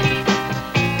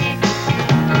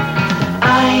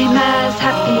 I'm as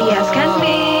happy as can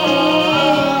be,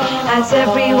 as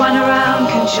everyone around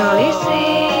can surely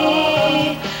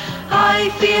see. I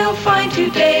feel fine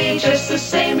today, just the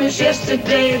same as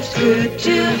yesterday. It's good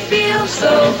to feel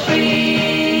so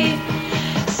free.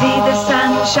 See the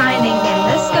sun shining in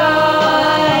the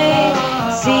sky,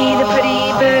 see the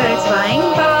pretty birds flying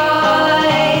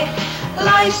by.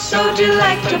 Life's so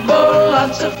delectable,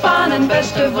 lots of fun, and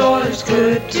best of all, it's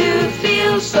good to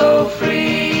feel so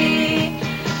free.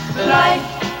 Life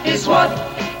is what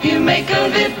you make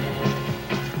of it.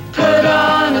 Put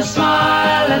on a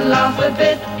smile and laugh a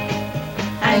bit,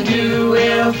 and you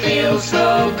will feel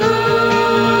so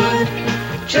good,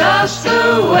 just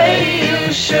the way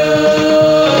you should.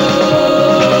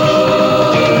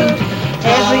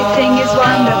 Everything is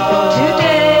wonderful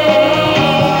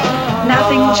today,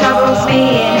 nothing troubles me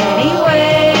in any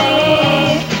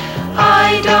way.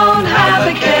 I don't have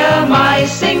a care, my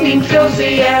singing fills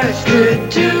the air. It's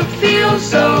good to feel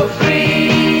so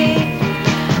free.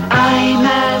 I'm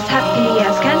as happy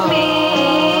as can be,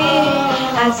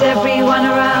 as everyone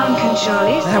around can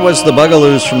surely see. That was the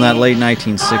Bugaloos from that late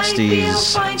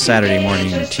 1960s Saturday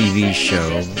morning TV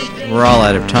show. We're all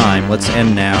out of time. Let's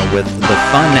end now with the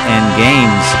Fun and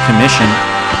Games Commission.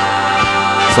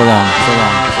 So long, so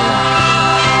long, so long.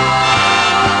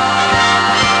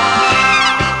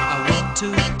 I want to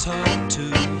talk to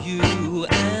you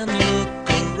and look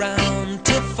around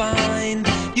to find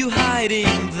you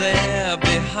hiding there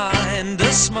behind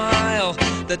a smile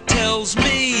that tells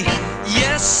me,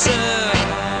 yes, sir.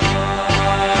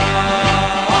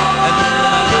 And then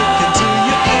I look into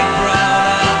your big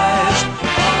brown eyes,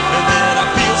 and then I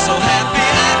feel so happy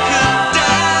I could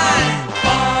die.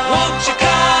 Won't you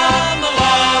come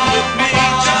along with me?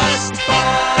 Just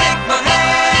take my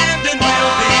hand and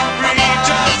we'll be free.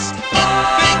 Just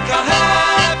think how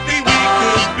happy we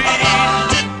could be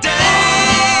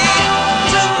today,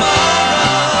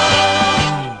 tomorrow.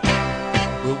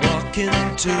 We'll walk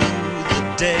into the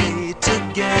day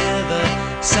together,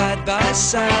 side by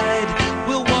side.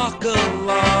 We'll walk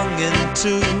along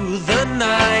into the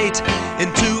night,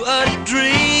 into a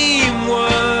dream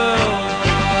world.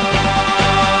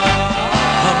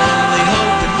 I'm only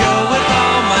hoping you're with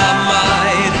all my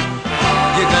might.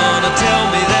 You're gonna tell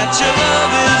me that your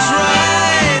love is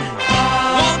right.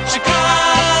 Won't you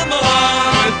come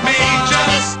along with me?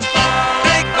 Just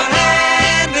take my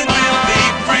hand and we'll be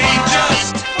free.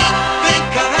 Just think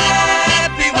how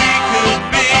happy we could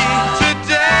be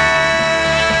today,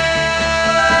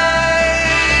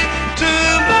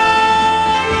 tomorrow.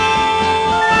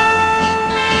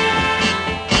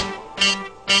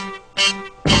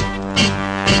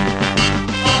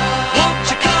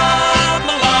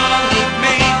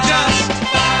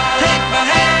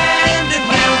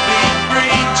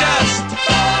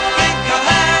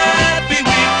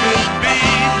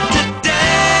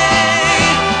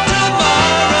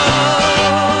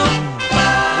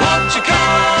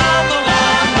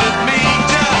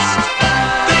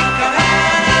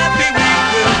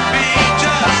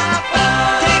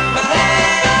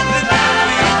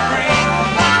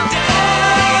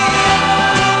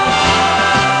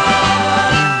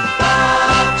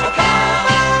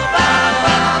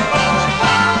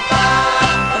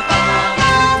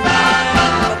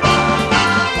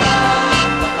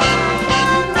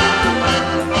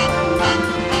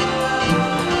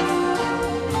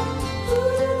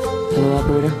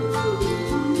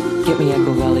 me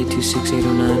Echo Valley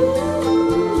 26809.